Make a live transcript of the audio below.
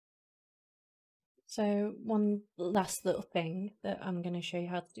So one last little thing that I'm going to show you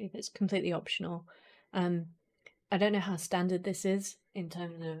how to do that's completely optional. I don't know how standard this is in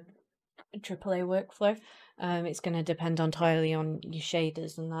terms of AAA workflow. It's going to depend entirely on your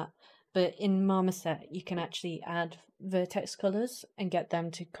shaders and that. But in Marmoset, you can actually add vertex colors and get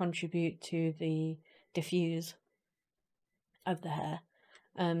them to contribute to the diffuse of the hair.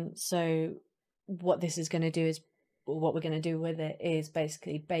 So what this is going to do is, what we're going to do with it is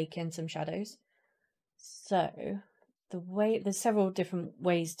basically bake in some shadows. So there's several different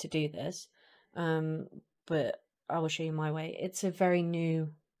ways to do this, but I will show you my way. It's a very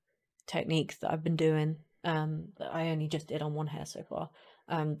new technique that I've been doing, that I only just did on one hair so far.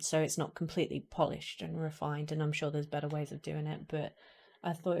 So it's not completely polished and refined, and I'm sure there's better ways of doing it, but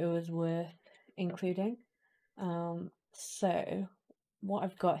I thought it was worth including. So what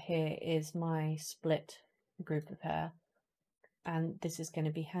I've got here is my split group of hair, and this is going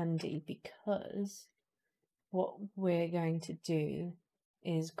to be handy because what we're going to do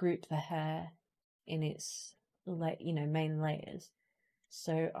is group the hair in its main layers.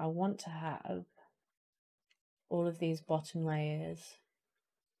 So I want to have all of these bottom layers,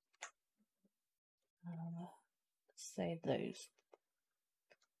 say those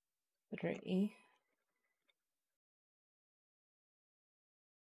 3.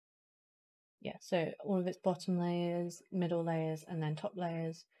 Yeah, so all of its bottom layers, middle layers, and then top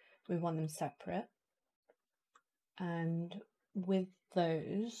layers, we want them separate. And with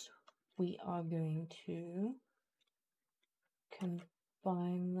those, we are going to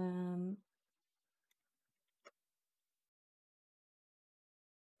combine them.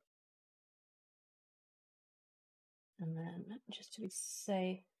 And then, just to be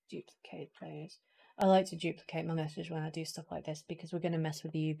safe, duplicate those. I like to duplicate my message when I do stuff like this because we're going to mess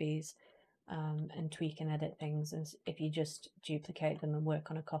with the UVs and tweak and edit things. And if you just duplicate them and work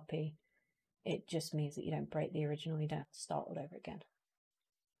on a copy, it just means that you don't break the original. You don't have to start all over again.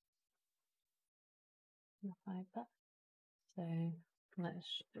 Like that. So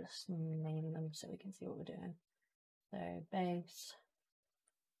let's just name them so we can see what we're doing. So base,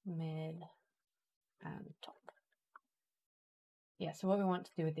 mid, and top. Yeah, so what we want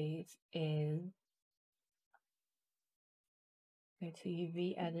to do with these is go to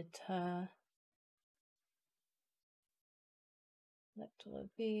UV editor, select all of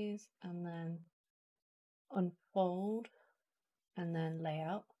these, and then unfold, and then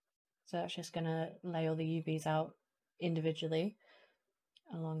layout. So that's just going to lay all the UVs out individually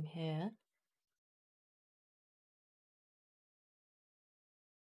along here.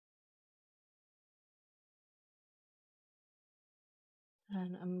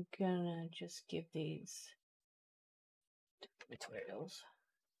 And I'm gonna just give these materials.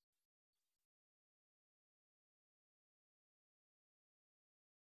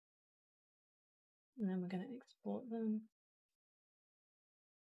 And then we're going to export them.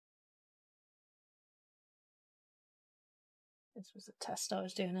 This was a test I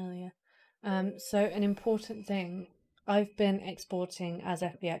was doing earlier. So an important thing, I've been exporting as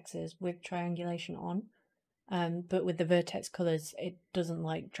FBXs with triangulation on, but with the vertex colors, it doesn't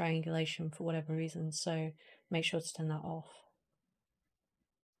like triangulation for whatever reason, so make sure to turn that off.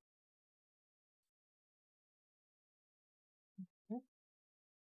 Okay.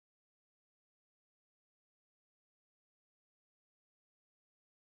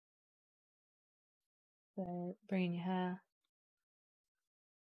 So bring in your hair.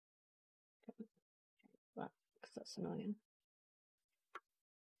 Right, because that's annoying.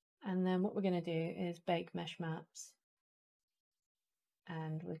 And then what we're going to do is bake mesh maps,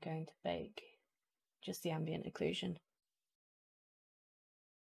 and we're going to bake just the ambient occlusion.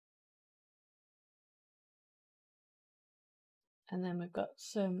 And then we've got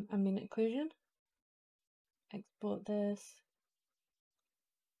some ambient occlusion. Export this.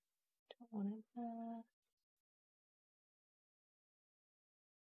 Don't want it there.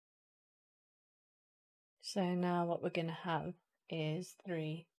 So now what we're going to have is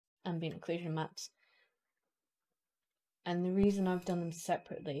 3 ambient occlusion maps. And the reason I've done them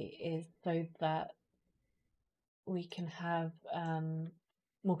separately is so that we can have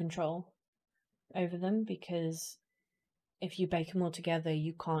more control over them, because if you bake them all together,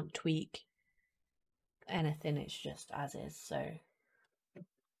 you can't tweak anything, it's just as is. So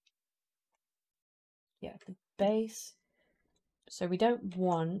yeah, the base, so we don't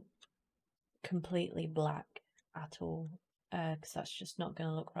want completely black at all, because that's just not going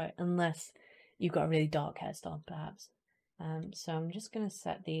to look right unless you've got a really dark hairstyle perhaps. So I'm just going to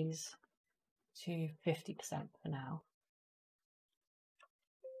set these to 50% for now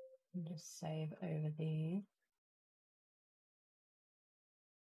and just save over these.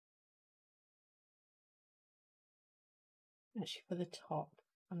 Actually, for the top,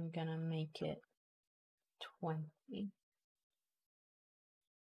 I'm gonna make it 20.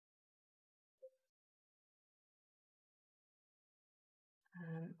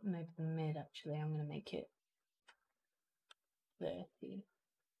 Maybe the mid, actually, I'm gonna make it 30.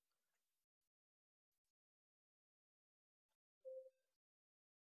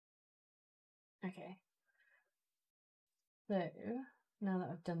 Okay. So now that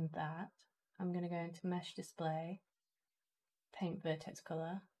I've done that, I'm going to go into mesh display, paint vertex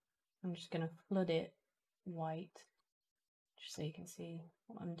color. I'm just going to flood it white, just so you can see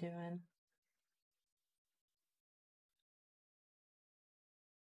what I'm doing.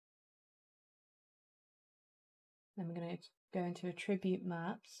 Then we're going to go into attribute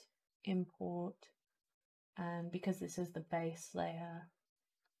maps, import, and because this is the base layer,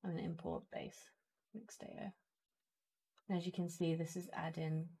 I'm going to import base mixed AO. And as you can see, this is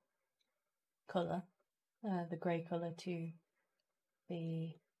adding color, the grey color to the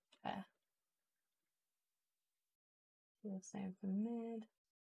hair. Do the same for mid.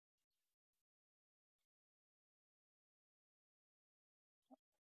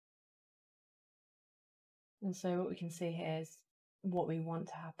 And so what we can see here is what we want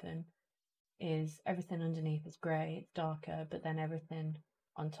to happen is everything underneath is grey, it's darker, but then everything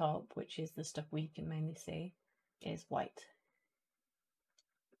on top, which is the stuff we can mainly see, is white.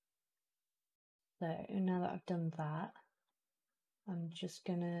 So now that I've done that, I'm just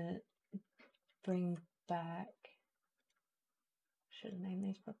gonna bring back, should have named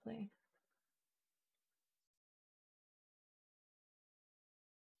these properly.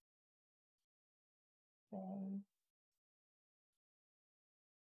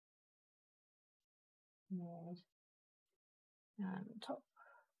 Mid and top.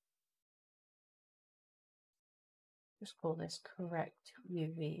 Just call this correct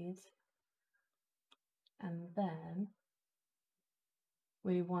UVs. And then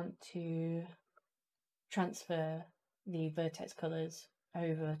we want to transfer the vertex colors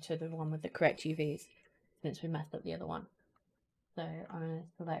over to the one with the correct UVs since we messed up the other one. So I'm going to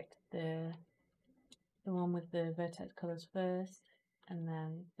select the one with the vertex colors first, and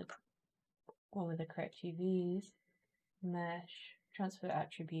then the one with the correct UVs, mesh, transfer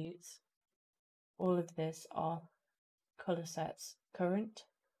attributes. All of this are color sets current,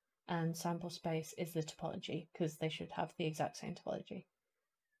 and sample space is the topology because they should have the exact same topology.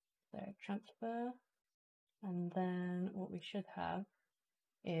 So transfer, and then what we should have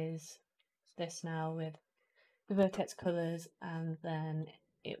is this now with the vertex colors, and then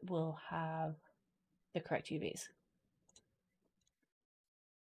it will have the correct UVs.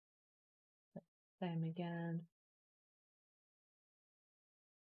 Same again.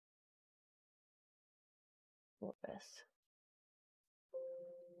 For this.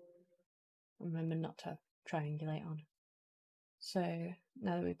 Remember not to triangulate on. So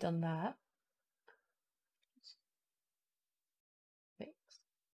now that we've done that, fix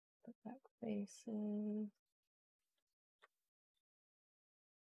the back faces.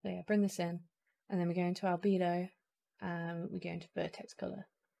 So yeah, bring this in, and then we go into albedo, and we go into vertex color.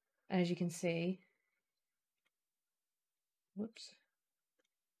 And as you can see, whoops.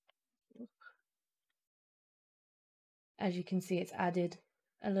 As you can see, it's added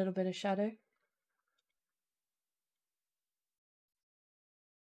a little bit of shadow.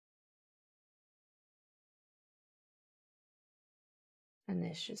 And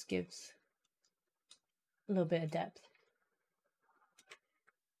this just gives a little bit of depth.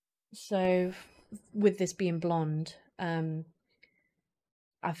 So with this being blonde, I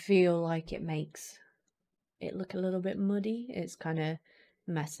feel like it makes it look a little bit muddy. It's kind of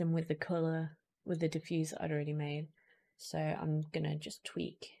messing with the colour with the diffuse I'd already made. So I'm gonna just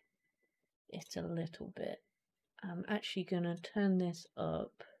tweak it a little bit. I'm actually gonna turn this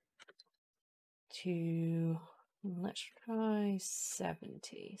up to, let's try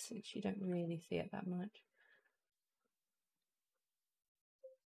 70 since you don't really see it that much.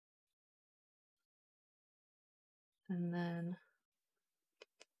 And then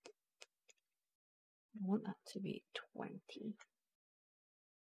I want that to be 20.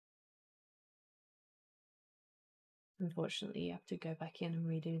 Unfortunately, you have to go back in and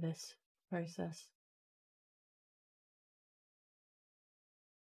redo this process.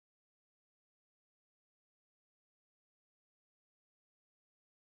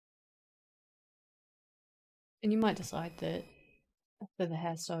 And you might decide that for the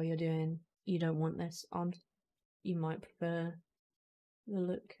hairstyle you're doing, you don't want this on. You might prefer the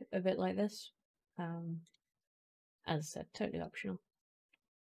look a bit like this. As I said, totally optional.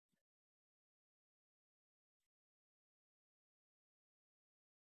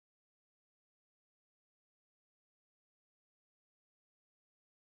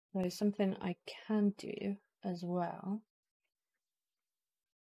 So something I can do as well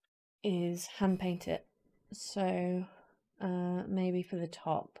is hand paint it. So maybe for the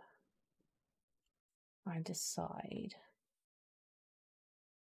top, I decide.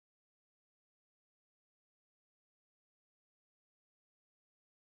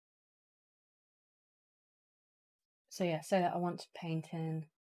 So yeah, say that I want to paint in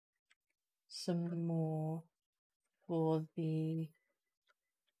some more for the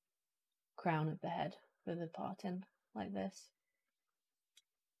crown of the head for the parting, like this.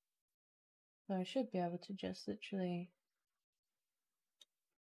 So I should be able to just literally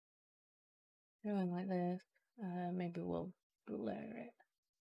go in like this. Maybe we'll blur it.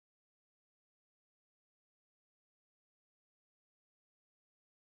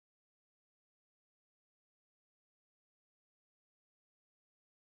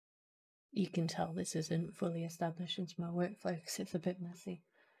 You can tell this isn't fully established into my workflow because it's a bit messy.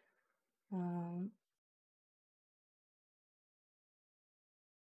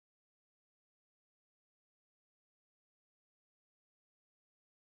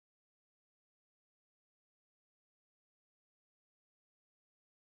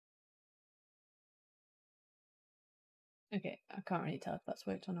 Okay, I can't really tell if that's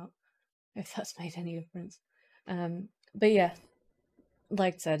worked or not, if that's made any difference. But yeah,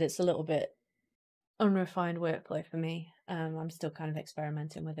 like I said, it's a little bit unrefined workflow for me. I'm still kind of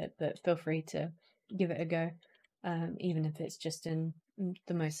experimenting with it, but feel free to give it a go, even if it's just in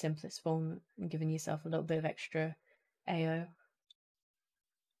the most simplest form and giving yourself a little bit of extra AO.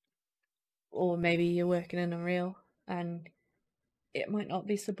 Or maybe you're working in Unreal and it might not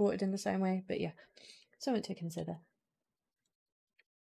be supported in the same way, but yeah, something to consider.